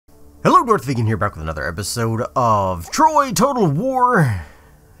Hello, Darthvegan here, back with another episode of Troy Total War,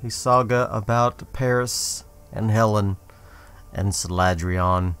 a saga about Paris and Helen and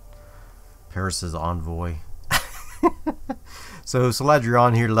Saladrion, Paris's envoy. So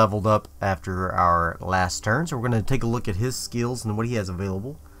Saladrion here leveled up after our last turn, so we're going to take a look at his skills and what he has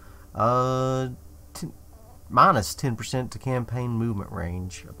available. Minus 10% to campaign movement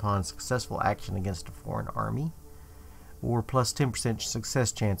range upon successful action against a foreign army, or plus 10%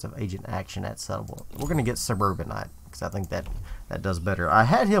 success chance of agent action at settlement. We're going to get Suburbanite because I think that does better. I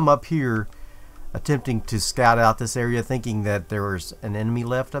had him up here attempting to scout out this area, thinking that there was an enemy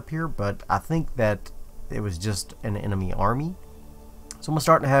left up here, but I think that it was just an enemy army. So I'm going to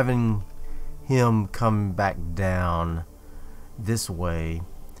start having him come back down this way.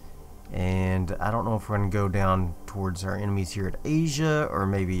 And I don't know if we're going to go down towards our enemies here at Asia or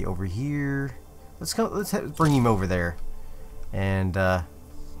maybe over here. Let's bring him over there. And I'd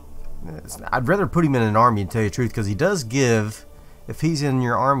rather put him in an army, to tell you the truth, because he does give, if he's in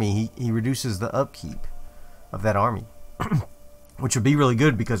your army, he reduces the upkeep of that army. Which would be really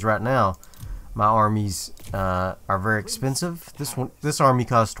good, because right now my armies are very expensive. This army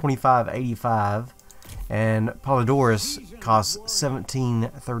costs $25.85, and Polydorus costs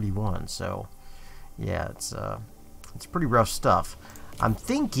 $17.31. So yeah, it's pretty rough stuff. I'm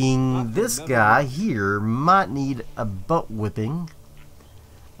thinking this guy here might need a butt whipping,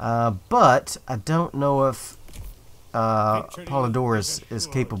 but I don't know if Polydorus is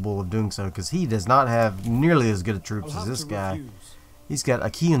capable of doing so, because he does not have nearly as good a troops as this guy. He's got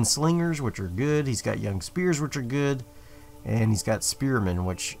Achaean slingers, which are good. He's got young spears, which are good. And he's got spearmen,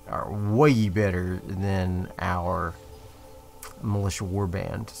 which are way better than our militia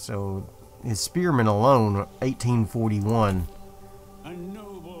warband. So his spearmen alone, 1841,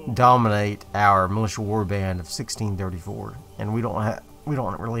 dominate our militia warband of 1634, and we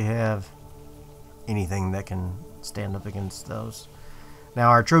don't really have anything that can stand up against those. Now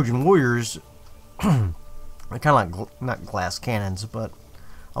our Trojan warriors, they're kind of like not glass cannons, but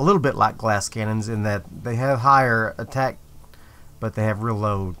a little bit like glass cannons in that they have higher attack, but they have real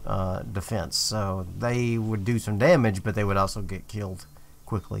low defense. So they would do some damage, but they would also get killed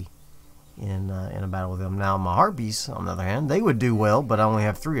quickly in a battle with them. Now my harpies, on the other hand, they would do well, but I only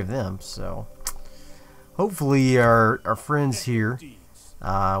have 3 of them. So hopefully our friends here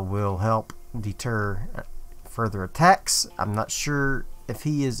will help deter further attacks. I'm not sure if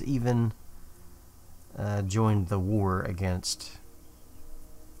he is even joined the war against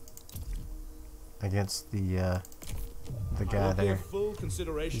the guy there.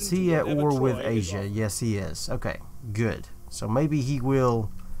 Is he at war with Asia? Yes, he is. Okay, good. So maybe he will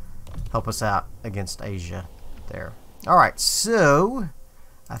help us out against Asia there. Alright, so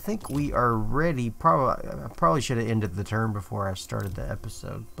I think we are ready. I probably should have ended the turn before I started the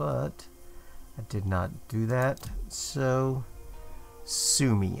episode, but I did not do that. So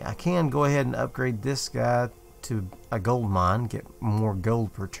sue me. I can go ahead and upgrade this guy to a gold mine, get more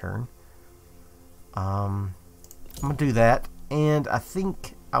gold per turn. I'm gonna do that, and I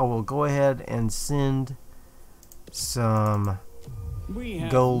think I will go ahead and send some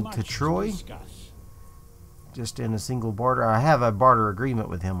gold to Troy, just in a single barter. I have a barter agreement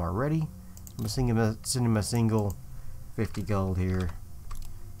with him already. I'm gonna send him a single 50 gold here,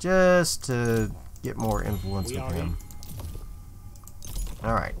 just to get more influence with him.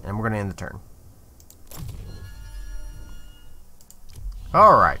 Alright, and we're gonna end the turn.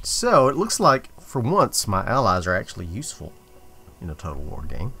 Alright, so it looks like for once my allies are actually useful in a Total War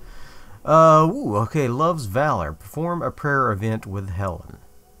game. Okay, loves valor. Perform a prayer event with Helen.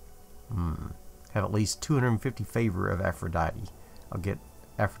 Have at least 250 favor of Aphrodite. I'll get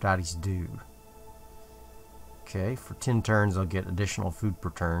Aphrodite's due. Okay, for 10 turns I'll get additional food per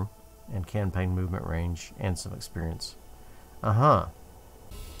turn, and campaign movement range, and some experience.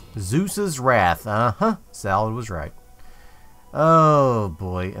 Zeus's wrath. Salad was right. Oh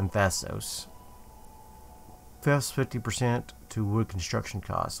boy, and Thassos. Plus 50% to wood construction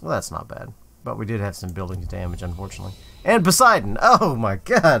costs. Well, that's not bad. But we did have some buildings damage, unfortunately. And Poseidon! Oh my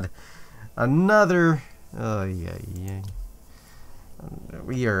god! Another... Oh, yeah.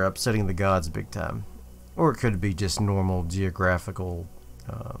 We are upsetting the gods big time. Or it could be just normal geographical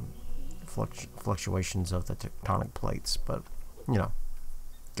fluctuations of the tectonic plates. But, you know,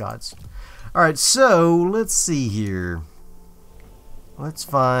 gods. Alright, so, let's see here. Let's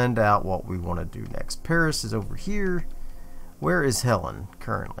find out what we want to do next. Paris is over here. Where is Helen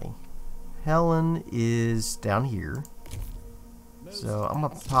currently? Helen is down here. So I'm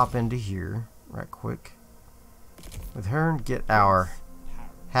going to pop into here right quick with her and get our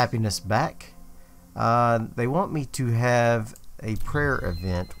happiness back. They want me to have a prayer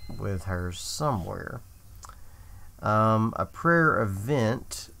event with her somewhere. A prayer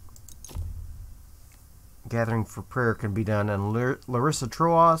event, gathering for prayer, can be done in Larissa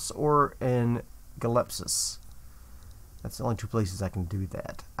Troas or in Galepsis. That's the only two places I can do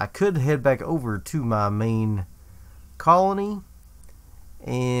that. I could head back over to my main colony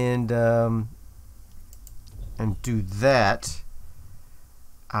and do that.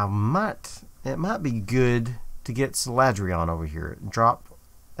 It might be good to get Saladrion over here. Drop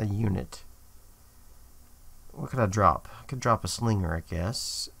a unit. What could I drop? I could drop a slinger, I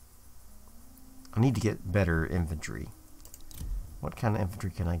guess. I need to get better infantry. What kind of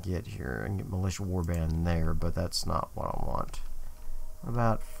infantry can I get here? I can get militia warband there, but that's not what I want. What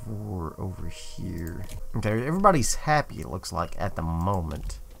about for over here? Okay, everybody's happy, it looks like, at the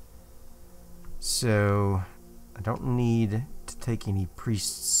moment. So, I don't need to take any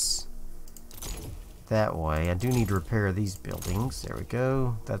priests that way. I do need to repair these buildings. There we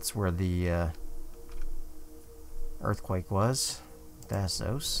go. That's where the earthquake was.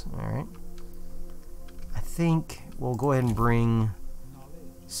 Dassos. Alright. I think we'll go ahead and bring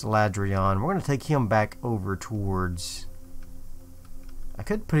Saladrion. We're going to take him back over towards... I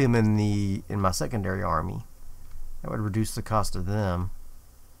could put him in my secondary army. That would reduce the cost of them.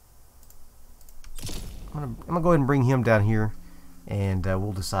 I'm gonna go ahead and bring him down here, and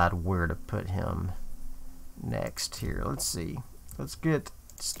we'll decide where to put him next here. Let's see. Let's get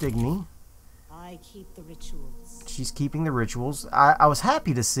Stigny. I keep the rituals. She's keeping the rituals. I was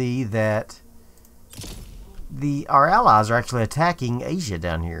happy to see that our allies are actually attacking Asia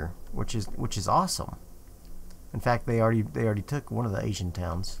down here, which is awesome. In fact, they already took one of the Asian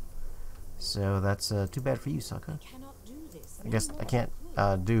towns, so that's too bad for you, Sokka. I guess I can't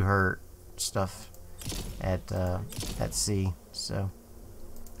do her stuff at sea, so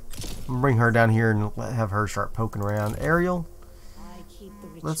I'm gonna bring her down here and have her start poking around. Ariel,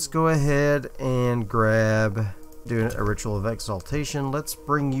 let's go ahead and do a ritual of exaltation. Let's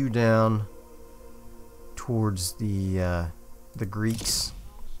bring you down towards the Greeks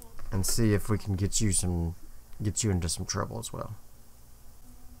and see if we can get you into some trouble as well.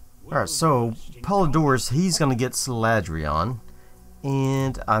 Alright, so Polydorus, he's gonna get Saladrion,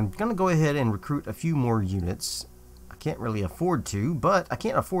 and I'm gonna go ahead and recruit a few more units. I can't really afford to, but I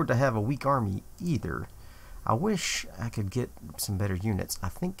can't afford to have a weak army either. I wish I could get some better units. I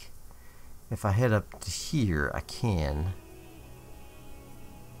think if I head up to here, I can.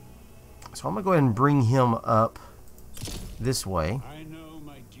 So I'm gonna go ahead and bring him up this way,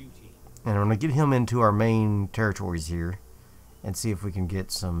 and I'm gonna get him into our main territories here and see if we can get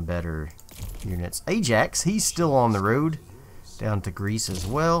some better units. Ajax, he's still on the road down to Greece as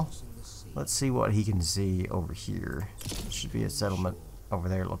well. Let's see what he can see over here. Should be a settlement over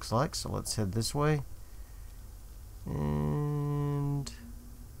there, it looks like. So let's head this way. And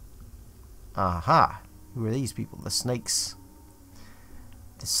aha! Who are these people? The snakes.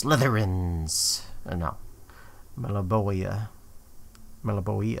 The Slytherins. No. Meliboea.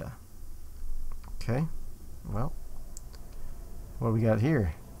 Okay. Well. What do we got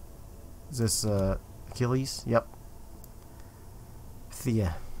here? Is this Achilles? Yep.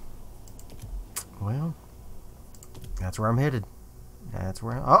 Phthia. Well, that's where I'm headed. That's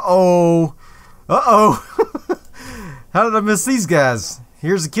where Uh-oh! Uh-oh! How did I miss these guys?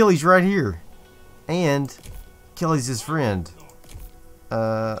 Here's Achilles right here. And Achilles' friend.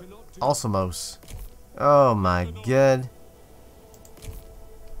 Alcimos. Oh my god.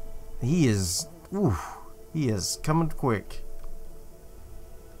 He is... Ooh, he is coming quick.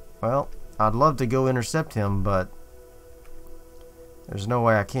 Well, I'd love to go intercept him, but there's no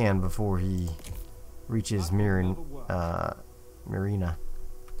way I can before he reaches Myrina.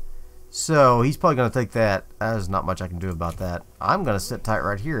 So, he's probably going to take that. There's not much I can do about that. I'm going to sit tight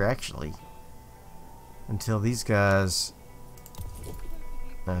right here, actually, until these guys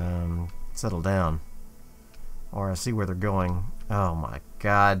settle down, or I see where they're going. Oh my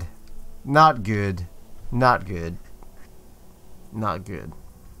god. Not good. Not good. Not good.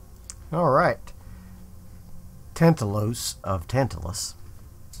 Alright. Tantalos of Tantalus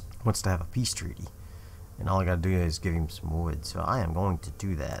wants to have a peace treaty, and all I gotta do is give him some wood, so I am going to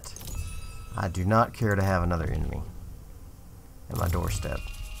do that. I do not care to have another enemy at my doorstep.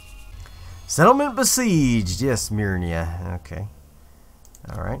 Settlement besieged. Yes, Myrnia. Okay.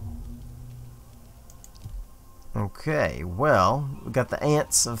 Alright. Okay, well, we got the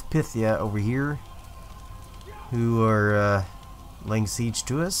ants of Phthia over here who are laying siege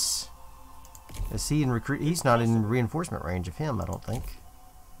to us. Is he in recruit? He's not in reinforcement range of him, I don't think.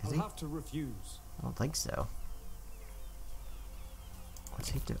 Is he? I'll have to refuse. I don't think so. What's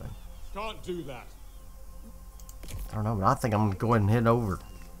he doing? Can't do that. I don't know, but I think I'm going to go ahead and head over.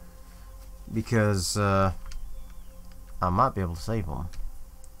 Because I might be able to save them.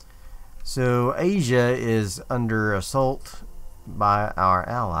 So Asia is under assault by our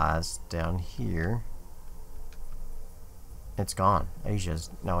allies down here. It's gone.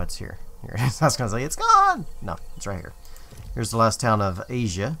 Asia's... No, it's here. Here it is. I was going to say, it's gone! No, it's right here. Here's the last town of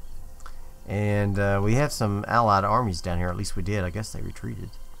Asia. And we have some allied armies down here. At least we did. I guess they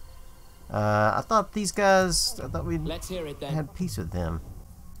retreated. I thought these guys... I thought we had peace with them.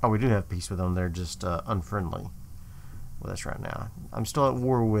 Oh, we do have peace with them. They're just unfriendly with us right now. I'm still at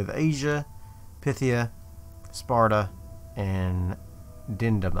war with Asia, Phthia, Sparta, and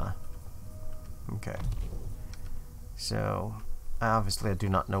Dindama. Okay. So, obviously I do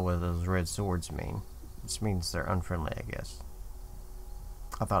not know what those red swords mean. This means they're unfriendly, I guess.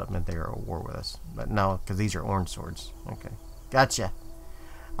 I thought it meant they were at war with us. But no, because these are orange swords. Okay. Gotcha.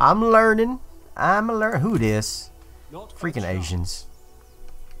 I'm learning. Who this? Freaking Asians.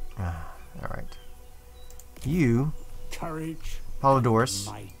 Alright. You, courage, Polydorus,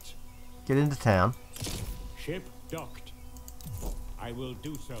 might. get into town. Ship docked. I will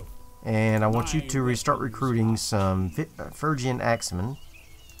do so. And I want you to restart recruiting some Phrygian axemen.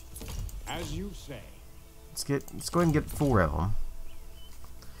 As you say. Let's go ahead and get 4 of them.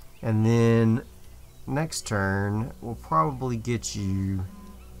 And then next turn we'll probably get you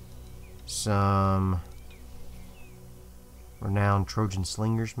some renowned Trojan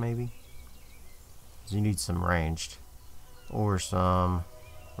slingers, maybe. So you need some ranged, or some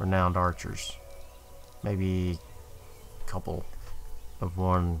renowned archers. Maybe a couple of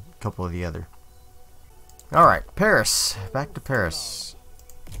one, couple of the other. Alright, Paris. Back to Paris.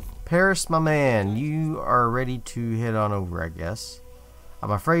 Paris, my man, you are ready to head on over, I guess.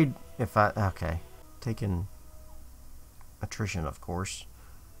 I'm afraid if I... Okay. Taking attrition, of course.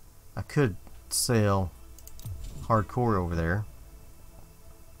 I could sail hardcore over there.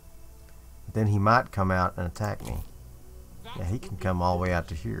 But then he might come out and attack me. Yeah, he can come all the way out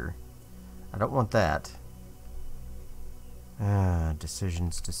to here. I don't want that.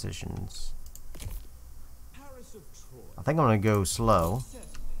 Decisions. I think I'm gonna go slow.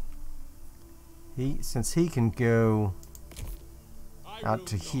 Since he can go out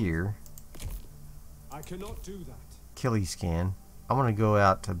to here. I cannot do that. Achilles can. I'm gonna go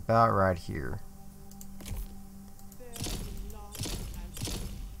out to about right here.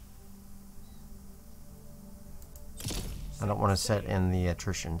 I don't want to set in the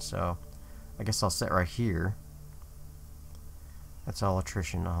attrition, so I guess I'll set right here. That's all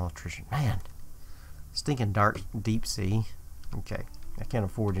attrition, Man, stinking dark deep sea. Okay, I can't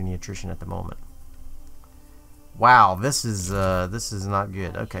afford any attrition at the moment. Wow, this is not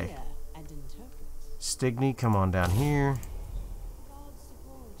good. Okay, Stigny, come on down here.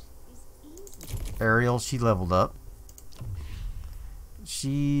 Ariel, she leveled up.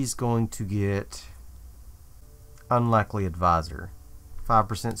 She's going to get Unlikely Advisor.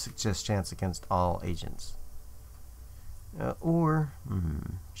 5% success chance against all agents.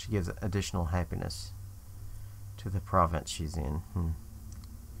 She gives additional happiness to the province she's in. I'm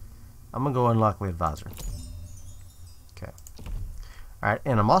going to go Unlikely Advisor. Okay. Alright,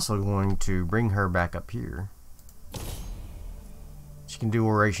 and I'm also going to bring her back up here. She can do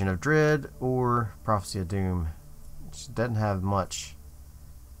Oration of Dread or Prophecy of Doom. She doesn't have much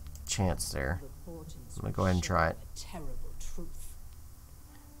chance there. I'm going to go ahead and try it.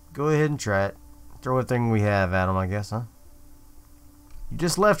 Go ahead and try it. Throw everything we have at him, I guess, huh? You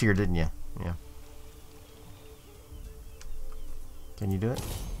just left here, didn't you? Yeah. Can you do it?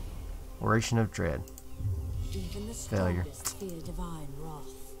 Oration of Dread. Failure.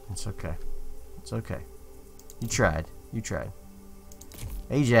 It's okay. It's okay. You tried. You tried.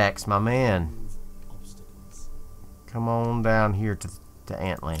 Ajax, my man. Come on down here to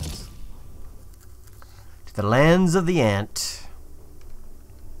Antlands. To the lands of the ant.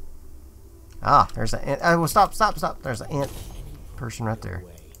 Ah, there's an ant. Oh, stop. There's an ant person right there.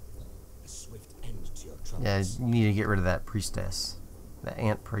 Yeah, you need to get rid of that priestess. That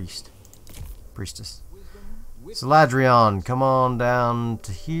ant priestess. Saladrion, come on down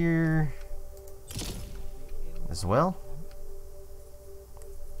to here as well.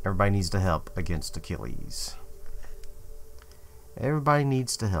 Everybody needs to help against Achilles. Everybody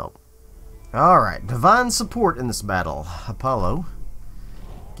needs to help. Alright, divine support in this battle. Apollo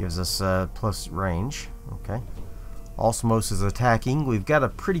gives us plus range. Okay. Osmos is attacking. We've got a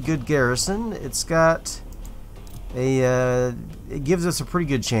pretty good garrison. It's got a it gives us a pretty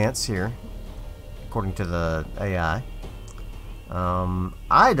good chance here, according to the AI.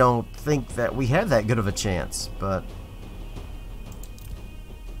 I don't think that we have that good of a chance, but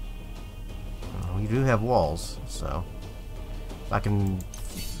we you do have walls, so if I can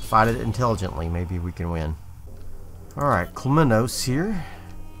fight it intelligently, maybe we can win. Alright, Clementos here.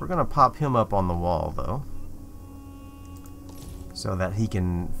 We're going to pop him up on the wall, though, so that he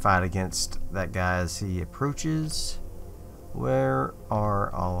can fight against that guy as he approaches. Where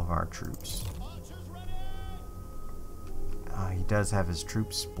are all of our troops? He does have his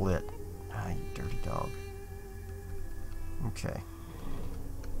troops split. You dirty dog. Okay.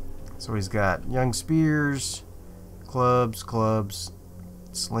 So he's got young spears, clubs,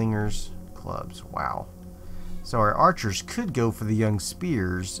 slingers, clubs. Wow. So our archers could go for the young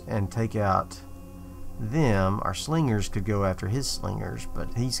spears and take out them. Our slingers could go after his slingers,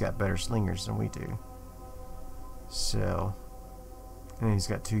 but he's got better slingers than we do. So, and he's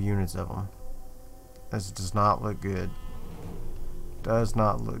got 2 units of them. This does not look good. Does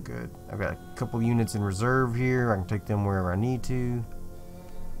not look good. I've got a couple units in reserve here. I can take them wherever I need to.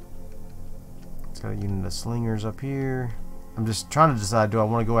 It's got a unit of slingers up here. I'm just trying to decide, do I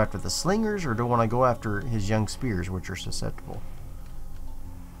want to go after the slingers or do I want to go after his young spears, which are susceptible?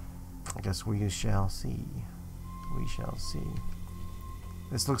 I guess we shall see. We shall see.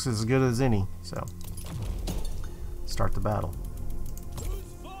 This looks as good as any, so start the battle.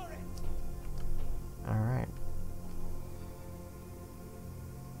 Alright.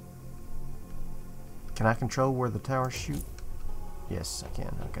 Can I control where the towers shoot? Yes, I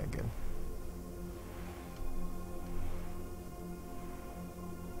can. Okay, good.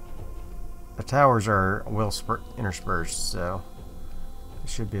 The towers are well interspersed, so we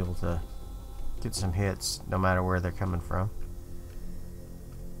should be able to get some hits no matter where they're coming from.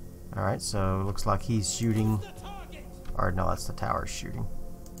 Alright, so it looks like he's shooting. Or no, that's the towers shooting.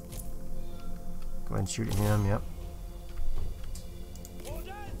 Go ahead and shoot at him, yep.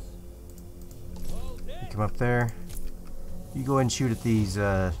 You come up there. You go ahead and shoot at these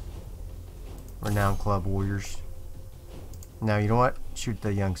renowned club warriors. Now you know what? Shoot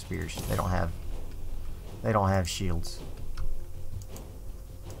the young spears. They don't have shields.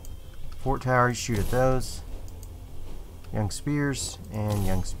 Fort towers, shoot at those. Young spears and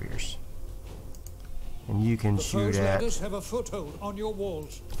young spears. And you can shoot at. Have a foothold on your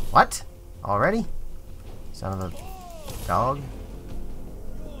walls. What? Already? Son of a dog.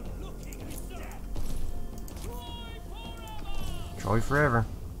 Troy forever.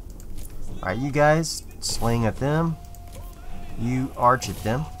 Alright, you guys sling at them. You arch at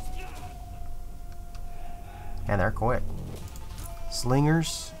them. And they're quick.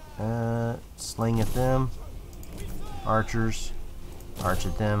 Slingers, sling at them. Archers, arch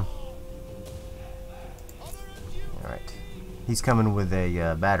at them. Alright. He's coming with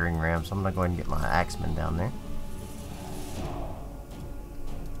a battering ram, so I'm going to go ahead and get my axeman down there.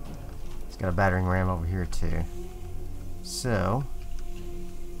 He's got a battering ram over here too. So,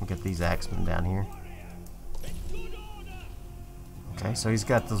 we'll get these axemen down here. Okay, so he's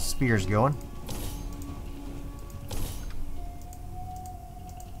got those spears going.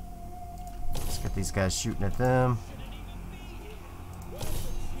 Let's get these guys shooting at them.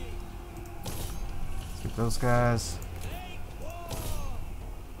 Let's get those guys.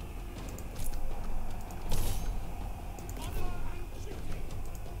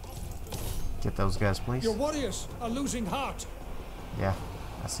 Get those guys, please. Your warriors are losing heart. Yeah,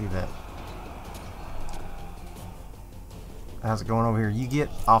 I see that. How's it going over here? You get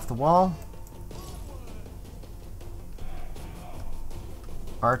off the wall.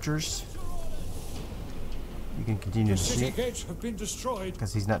 Archers. You can continue to The city shoot. gates have been destroyed.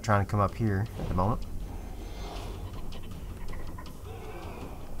 Because he's not trying to come up here at the moment.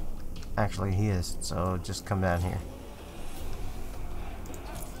 Actually, he is. So just come down here.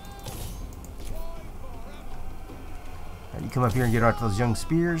 Right, you come up here and get out those young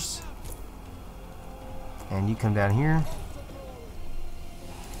spears. And you come down here.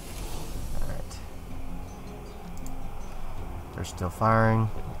 Alright. They're still firing.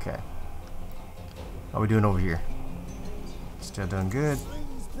 Okay. How are we doing over here? Still doing good.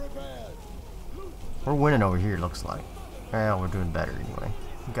 We're winning over here, looks like. Well, we're doing better anyway.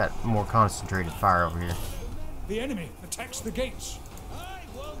 We've got more concentrated fire over here. The enemy attacks the gates.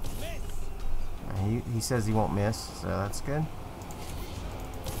 He says he won't miss, so that's good.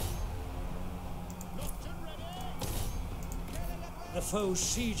 The foe's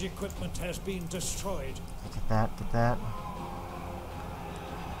siege equipment has been destroyed. Get that, get that.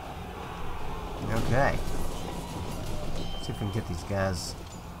 Okay. Let's see if we can get these guys.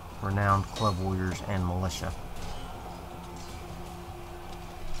 Renowned club warriors and militia.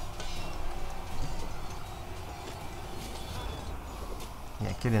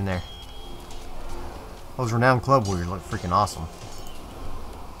 Yeah, get in there. Those renowned club warriors look freaking awesome.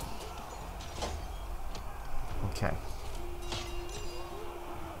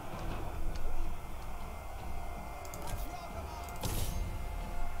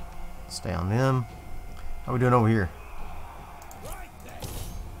 Stay on them. How are we doing over here?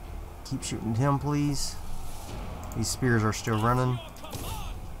 Keep shooting him, please. These spears are still running.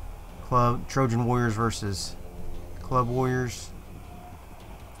 Trojan warriors versus club warriors.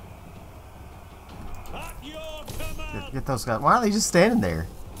 Get those guys. Why are they just standing there?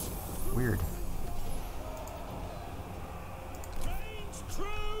 Weird.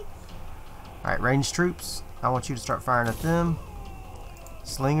 Alright, ranged troops. I want you to start firing at them.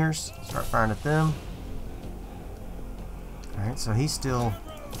 Slingers, start firing at them. Alright, so he's still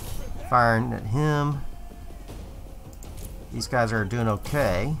firing at him. These guys are doing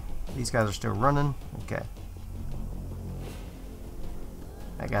okay. These guys are still running. Okay.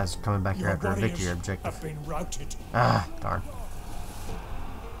 That guy's coming back here after a victory objective. Ah, darn.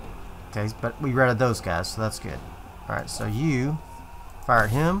 Okay, but we routed those guys, so that's good. Alright, so you fire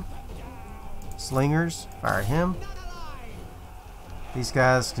at him. Slingers, fire at him. These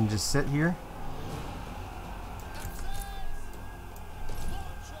guys can just sit here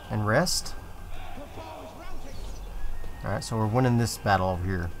and rest. Alright, so we're winning this battle over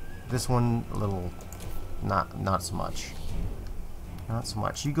here. This one, a little, not so much. Not so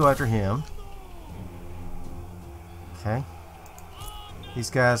much. You go after him. Okay. These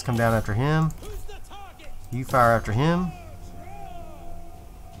guys come down after him. You fire after him.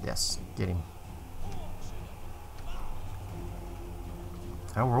 Yes, get him.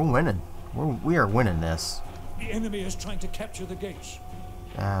 Oh, we're winning. We are winning this. The enemy is trying to capture the gates.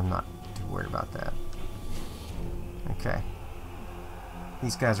 I'm not too worried about that. Okay.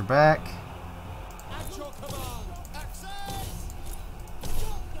 These guys are back.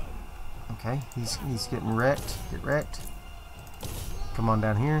 Okay, he's getting wrecked. Get wrecked. Come on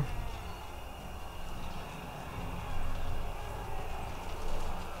down here.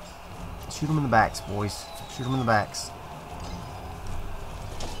 Shoot them in the backs, boys. Shoot them in the backs.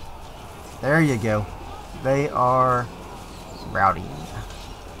 There you go. They are rowdy.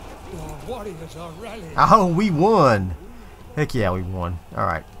 Your warriors are rallying. Oh, we won! Heck yeah, we won. All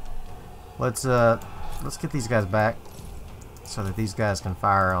right, let's get these guys back so that these guys can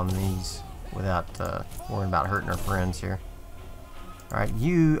fire on these without worrying about hurting our friends here. All right,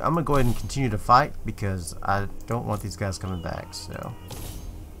 I'm gonna go ahead and continue to fight because I don't want these guys coming back. So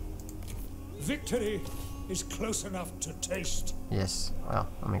victory is close enough to taste. yes, well,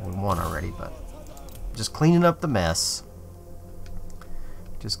 I mean we won already, but just cleaning up the mess.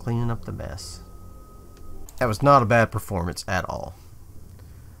 Just cleaning up the mess. That was not a bad performance at all.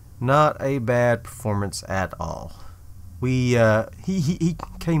 Not a bad performance at all. He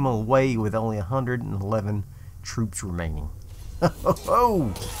came away with only 111 troops remaining.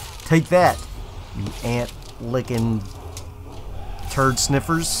 Oh, take that, you ant-licking turd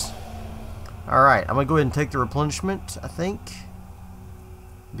sniffers. All right, I'm gonna go ahead and take the replenishment, I think,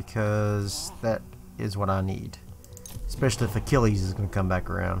 because that is what I need. Especially if Achilles is going to come back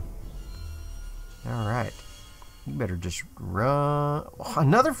around. Alright. You better just run. Oh,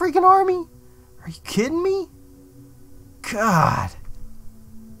 another freaking army? Are you kidding me? God.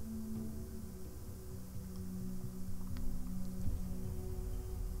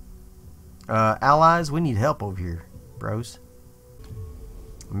 Allies, we need help over here, bros.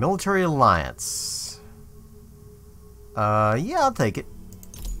 Military alliance. Yeah, I'll take it.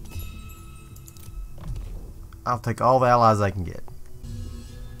 I'll take all the allies I can get.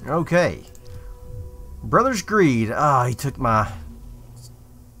 Okay. Brother's Greed. Ah, he took my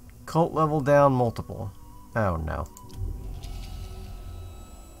cult level down multiple. Oh no.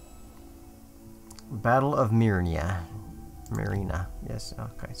 Battle of Myrina. Yes,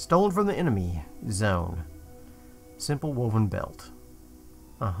 okay. Stolen from the enemy zone. Simple woven belt.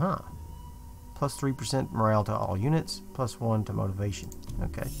 Uh-huh. Plus 3% morale to all units. Plus 1 to motivation.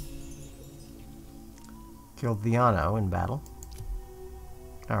 Okay. Killed Theano in battle.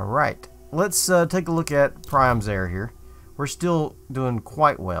 Alright. Let's take a look at Priam's Air here. We're still doing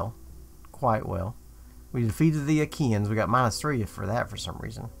quite well. Quite well. We defeated the Achilles. We got -3 for that for some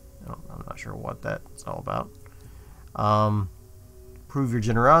reason. I'm not sure what that's all about. Prove your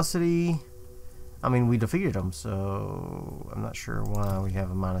generosity. I mean, we defeated them, so I'm not sure why we have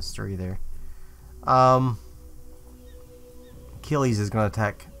a -3 there. Achilles is going to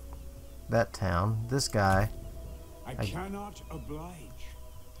attack that town. This guy. I cannot oblige.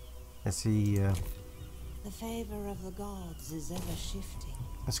 Is he? The favor of the gods is ever shifting.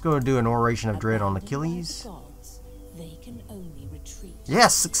 Let's go and do an oration of dread on Achilles. The gods, they can only retreat.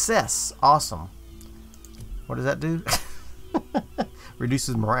 Yes, success. Awesome. What does that do?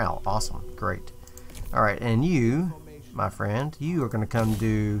 Reduces morale. Awesome. Great. All right, and you, my friend, you are going to come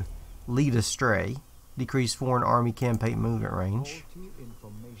do lead astray. Decrease foreign army campaign movement range.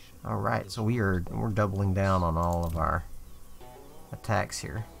 Alright, so we're doubling down on all of our attacks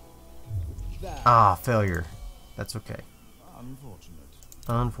here. Ah, failure. That's okay.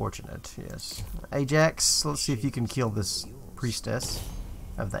 Unfortunate, yes. Ajax, let's see if you can kill this priestess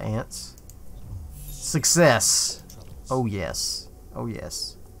of the ants. Success! Oh yes. Oh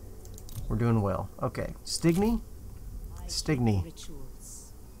yes. We're doing well. Okay. Stigny? Stigny.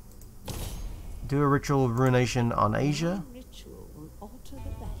 Rituals. Do a ritual of ruination on Asia. Ritual will alter the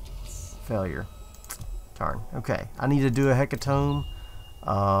balance. Failure. Darn. Okay. I need to do a hecatomb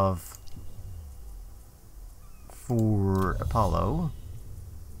of... for Apollo.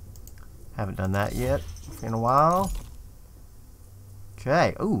 Haven't done that yet in a while.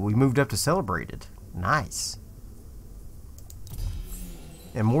 Okay. Ooh, we moved up to celebrated. Nice.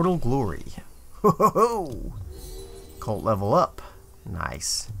 Immortal glory. Ho ho ho! Cult level up.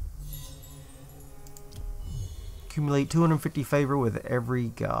 Nice. Accumulate 250 favor with every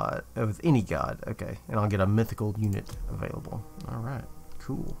god, with any god. Okay, and I'll get a mythical unit available. All right,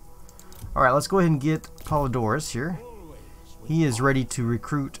 cool. All right, let's go ahead and get Polydorus here. He is ready to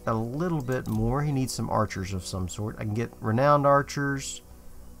recruit a little bit more. He needs some archers of some sort. I can get renowned archers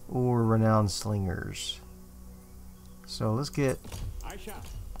or renowned slingers. So let's get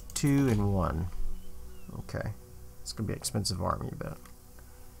 2 and 1. Okay, it's gonna be an expensive army, but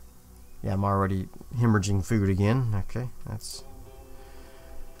yeah, I'm already hemorrhaging food again. Okay, that's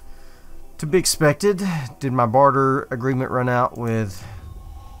to be expected. Did my barter agreement run out with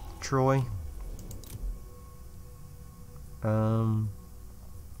Troy?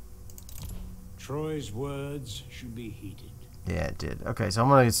 Troy's words should be heeded. Yeah, it did. Okay, so I'm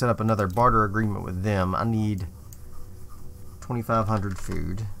going to set up another barter agreement with them. I need 2,500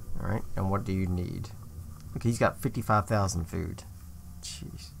 food. Alright, and what do you need? Okay, he's got 55,000 food.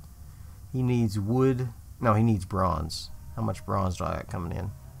 Jeez. He needs wood. No, he needs bronze. How much bronze do I got coming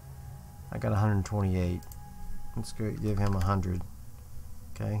in? I got 128. Let's go give him 100.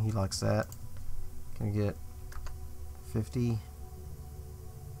 Okay, he likes that. Can I get 50?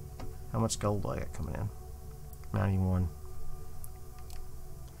 How much gold do I got coming in? 91.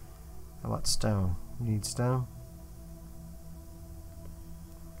 How about stone? You need stone?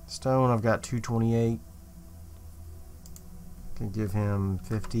 Stone, I've got 228. Can give him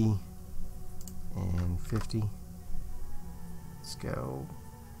 50 and 50. Let's go.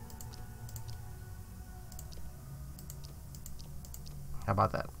 How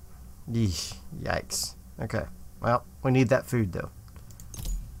about that? Yeesh, yikes. Okay. Well, we need that food though.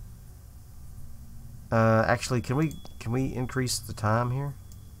 Actually, can we increase the time here?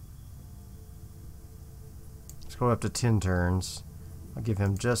 Let's go up to 10 turns. I'll give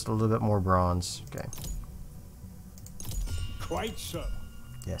him just a little bit more bronze. Okay. Quite so.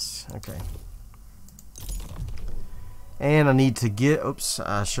 Yes. Okay. And I need to get. Oops!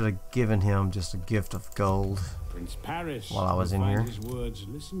 I should have given him just a gift of gold Prince Paris while I was in will find here. his words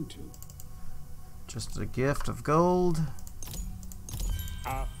listened to. Just a gift of gold.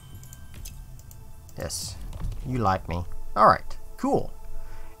 Ah. Yes. You like me. All right. Cool.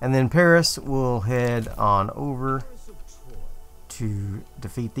 And then Paris will head on over to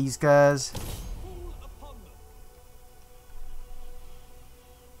defeat these guys.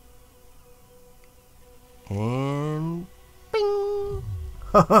 And bing!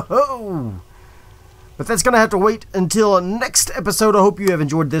 Ho ho ho! But that's gonna have to wait until next episode. I hope you have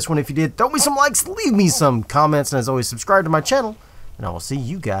enjoyed this one. If you did, throw me some likes, leave me some comments, and as always, subscribe to my channel. And I will see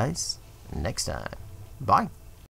you guys next time. Bye.